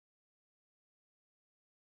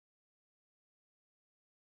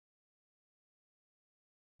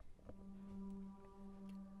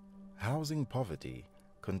Housing poverty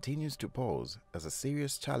continues to pose as a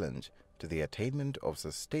serious challenge to the attainment of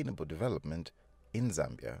sustainable development in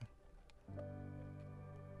Zambia.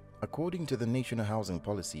 According to the National Housing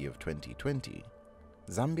Policy of 2020,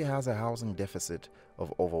 Zambia has a housing deficit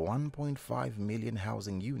of over 1.5 million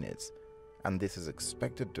housing units, and this is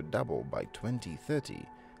expected to double by 2030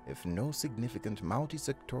 if no significant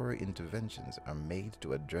multi-sectoral interventions are made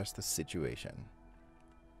to address the situation.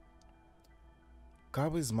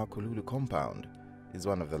 Kabwe's Makululu compound is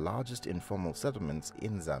one of the largest informal settlements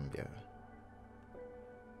in Zambia.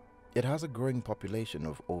 It has a growing population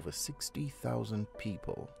of over 60,000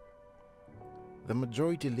 people. The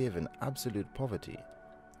majority live in absolute poverty,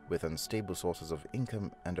 with unstable sources of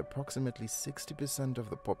income, and approximately 60% of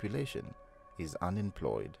the population is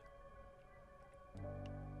unemployed.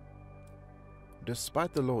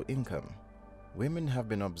 Despite the low income, women have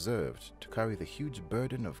been observed to carry the huge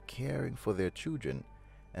burden of caring for their children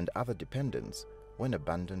and other dependents when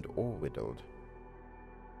abandoned or widowed.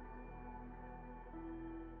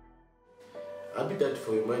 Habitat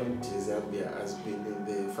for Humanity Zambia has been in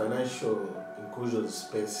the financial inclusion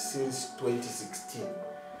space since 2016,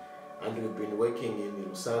 and we've been working in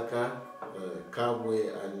Lusaka,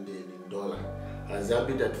 Kabwe, and in Ndola. As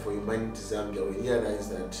Habitat for Humanity Zambia, we realized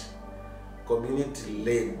that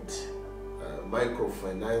community-led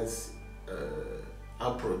microfinance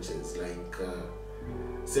approaches like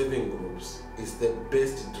saving groups is the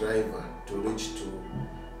best driver to reach to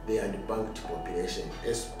the unbanked population,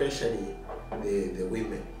 especially the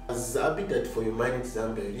women. As Habitat for Humanity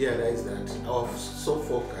Zambia, we realized that our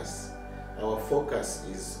focus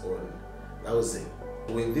is on housing.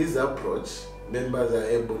 With this approach, members are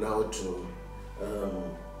able now to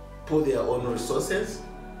put their own resources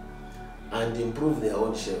and improve their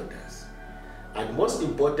own shelters. And most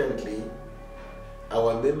importantly,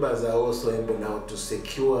 our members are also able now to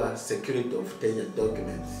secure security of tenure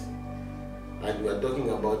documents. And we are talking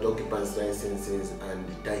about occupancy licenses and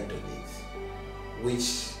title deeds,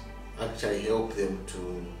 which actually help them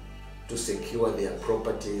to secure their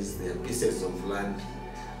properties, their pieces of land,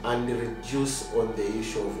 and reduce on the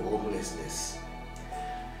issue of homelessness.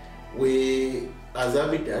 We, as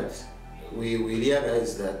Habitat, we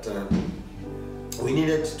realized that we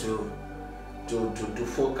needed to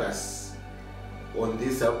focus on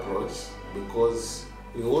this approach, because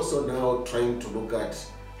we're also now trying to look at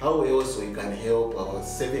how else we can help our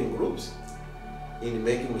saving groups in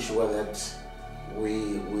making sure that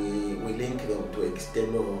we link them to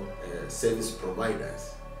external service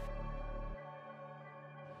providers.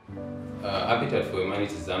 Habitat for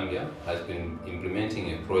Humanity Zambia has been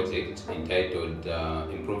implementing a project entitled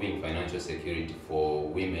Improving Financial Security for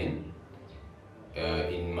Women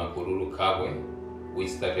in Makululu, Kabwe, which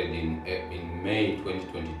started in May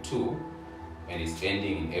 2022 and is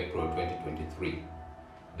ending in April 2023.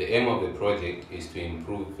 The aim of the project is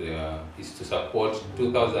to support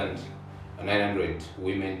 2,900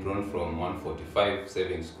 women drawn from 145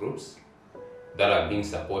 savings groups that are being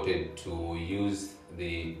supported to use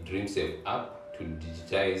the DreamSafe app to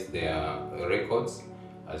digitize their records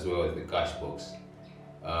as well as the cash box.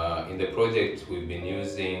 In the project, we've been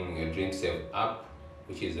using a DreamSafe app,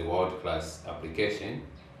 which is a world-class application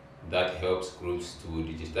that helps groups to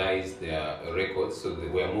digitize their records, so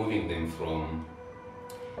that we are moving them from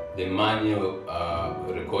the manual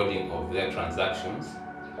recording of their transactions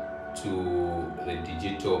to the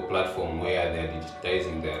digital platform where they're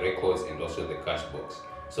digitizing their records and also the cash box.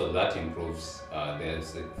 So that improves their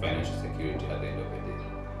financial security at the end of the day.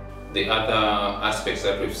 The other aspects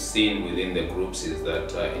that we've seen within the groups is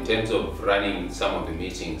that in terms of running some of the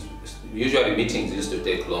meetings, usually meetings used to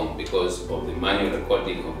take long because of the manual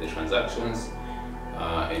recording of the transactions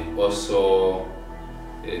and also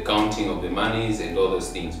the counting of the monies and all those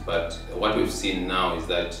things. But what we've seen now is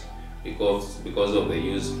that because of the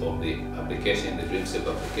use of the application, the DreamSafe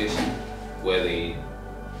application, where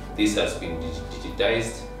this has been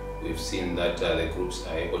digitized, we've seen that the groups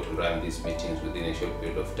are able to run these meetings within a short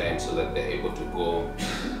period of time, so that they're able to go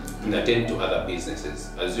and attend to other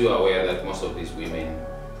businesses. As you are aware that most of these women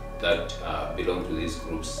that belong to these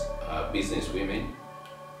groups are business women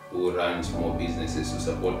who run small businesses to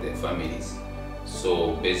support their families.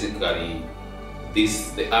 So basically,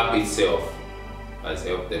 the app itself has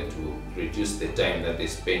helped them to reduce the time that they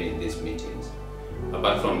spend in these meetings.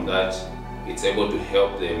 Apart from that, it's able to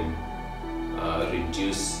help them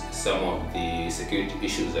reduce some of the security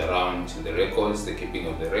issues around the records, the keeping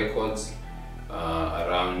of the records,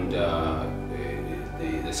 around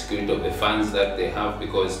the security of the funds that they have,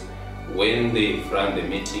 because when they run the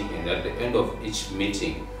meeting and at the end of each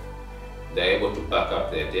meeting, they're able to back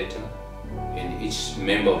up their data and each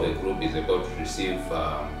member of the group is able to receive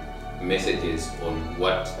messages on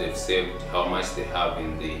what they've saved, how much they have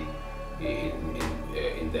in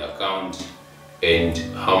the account, and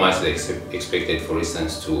how much they expected, for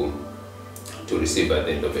instance, to receive at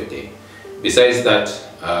the end of the day. Besides that,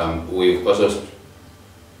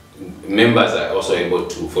 members are also able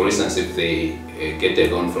to, for instance, if they get a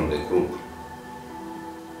loan from the group,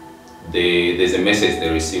 there's a message they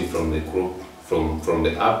receive from the group, from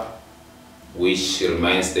the app, which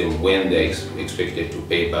reminds them when they're expected to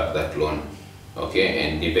pay back that loan, okay,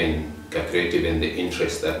 and even calculate even the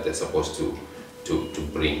interest that they're supposed to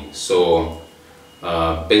bring. So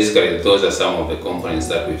basically, those are some of the components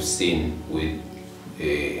that we've seen with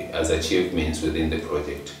as achievements within the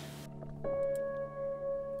project.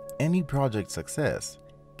 Any project success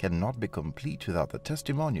cannot be complete without the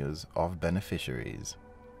testimonials of beneficiaries.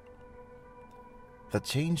 The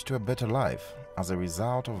change to a better life as a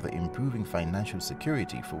result of the improving financial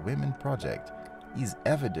security for women project is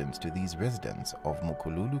evident to these residents of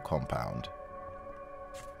Mukululu compound.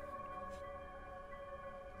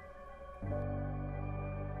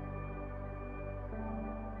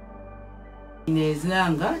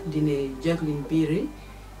 Zinanga dine Jacqueline Piri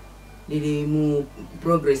dili mu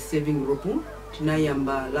Progress Saving Group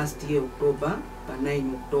tinayamba last year October pa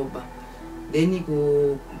 9 October. Then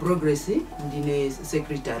ku Progress dine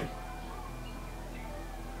secretary.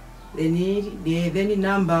 Then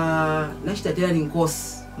number nashitatera in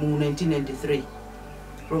course mu 1993.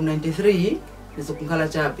 From 93 nizokunkala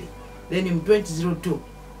chape. Then in 2002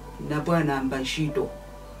 napoa namba shito.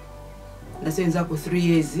 Nasenza ku 3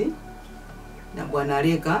 years na bwana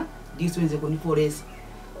Reka diswenze kuniforesa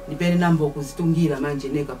nipene namba okuzitungira manje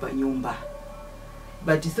neka pa nyumba.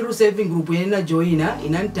 But through saving group yena joina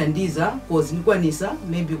inanitandiza cause nikwanisa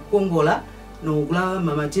maybe kukongola no kula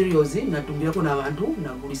ma materials natumbirako na abantu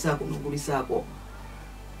nagulisako.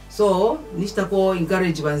 So nishitako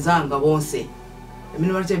encourage banzanga bonse.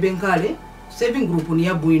 Mimi waliche benkale saving group ni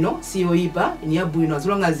ya bwino siyo ipa ni ya bwino as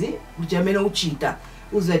long as kuchamena uchita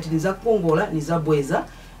uzati niza kukongola niza bweza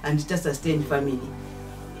and it has sustained family.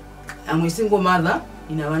 I'm a single mother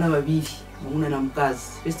ina wana babiri muna na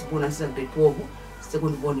mkazi. First born is grade 12,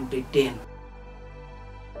 second born in grade 10.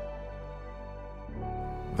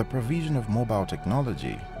 The provision of mobile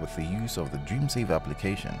technology with the use of the DreamSave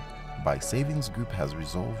application by Savings Group has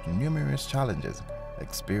resolved numerous challenges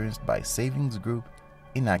experienced by Savings Group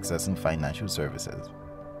in accessing financial services.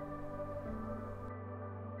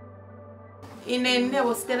 Ine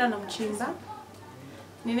was Stella na Mchimba.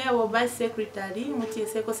 Ninewo vice secretary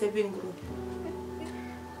mutieseko saving group.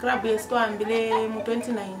 Club yesto ambile mu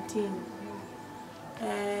 2019.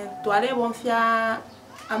 Twale bonfya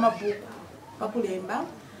amabuku pakulemba.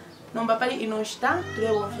 Nomba pali inoshita tule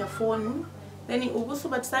bonfya phone. Then ubusu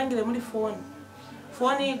batisangile muri phone.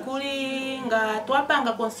 Phone kuli nga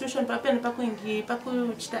twapanga constitution papeni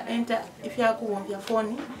paku chita enter ifya ku bonfya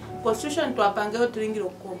phone. Constitution twapanga yo tulingiro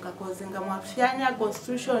konka koze nga mwafyanya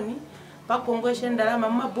constitution pakongwesha ndalama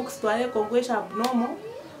mama books twale kongwesha abnormal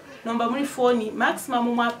nomba muri phone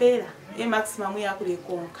maximum mwapera maximum ya kule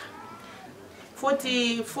konka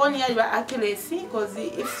 40 phone ya ba accuracy cause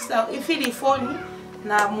if it phone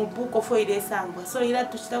na mubuko fo ile sangwa so ila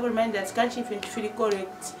tuchita remind that can't if it feel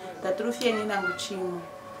correct that rufie ni nangu chimo.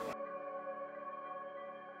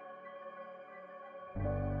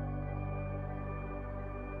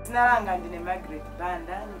 Sinalanga ndine Margaret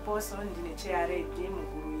Banda niposo ndine chairhead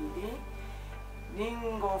muguluidi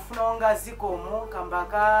ningofuna zikomo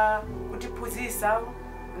kambaka kutipuzisa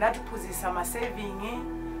natipuzisa ma saving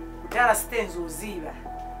kutala stenzo uziba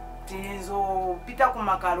tinzo pita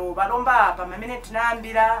kumakaroba lomba apa mamene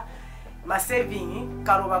tinambira ma saving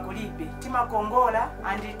karoba kulibe timakongola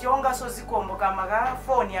andi tionga so zikomo kamaka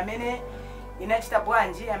phone amene inachita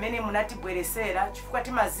bwanji amene munatibweresera chifukwa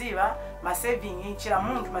timaziva ma saving chira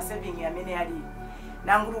muntu ma saving amene ali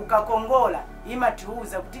nanguluka kongola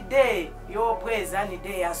imatiuza kuti day yobweza ni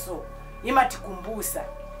day yaso imatikumbusa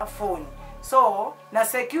phone so na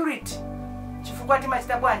security chifukwa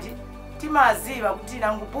timachita bwanji timaziva kuti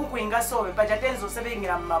nangu buku ingasobe pachatenzo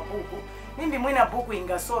sebengira mabuku nimbi mwina buku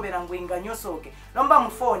ingasobe nangu inganyosoke lomba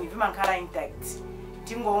mphone vimankhala intact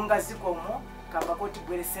tingonga zikomo kamba kuti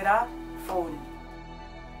bweresera phone.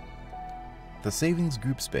 The Savings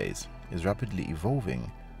Group space is rapidly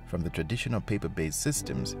evolving from the traditional paper-based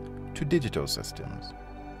systems to digital systems.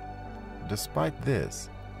 Despite this,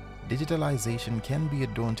 digitalization can be a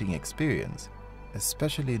daunting experience,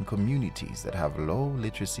 especially in communities that have low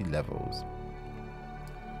literacy levels.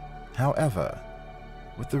 However,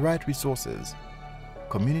 with the right resources,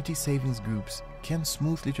 community savings groups can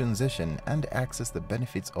smoothly transition and access the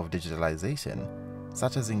benefits of digitalization,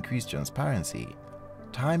 such as increased transparency,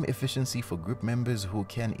 time efficiency for group members who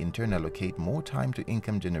can in turn allocate more time to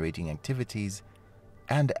income-generating activities,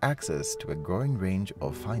 and access to a growing range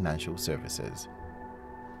of financial services.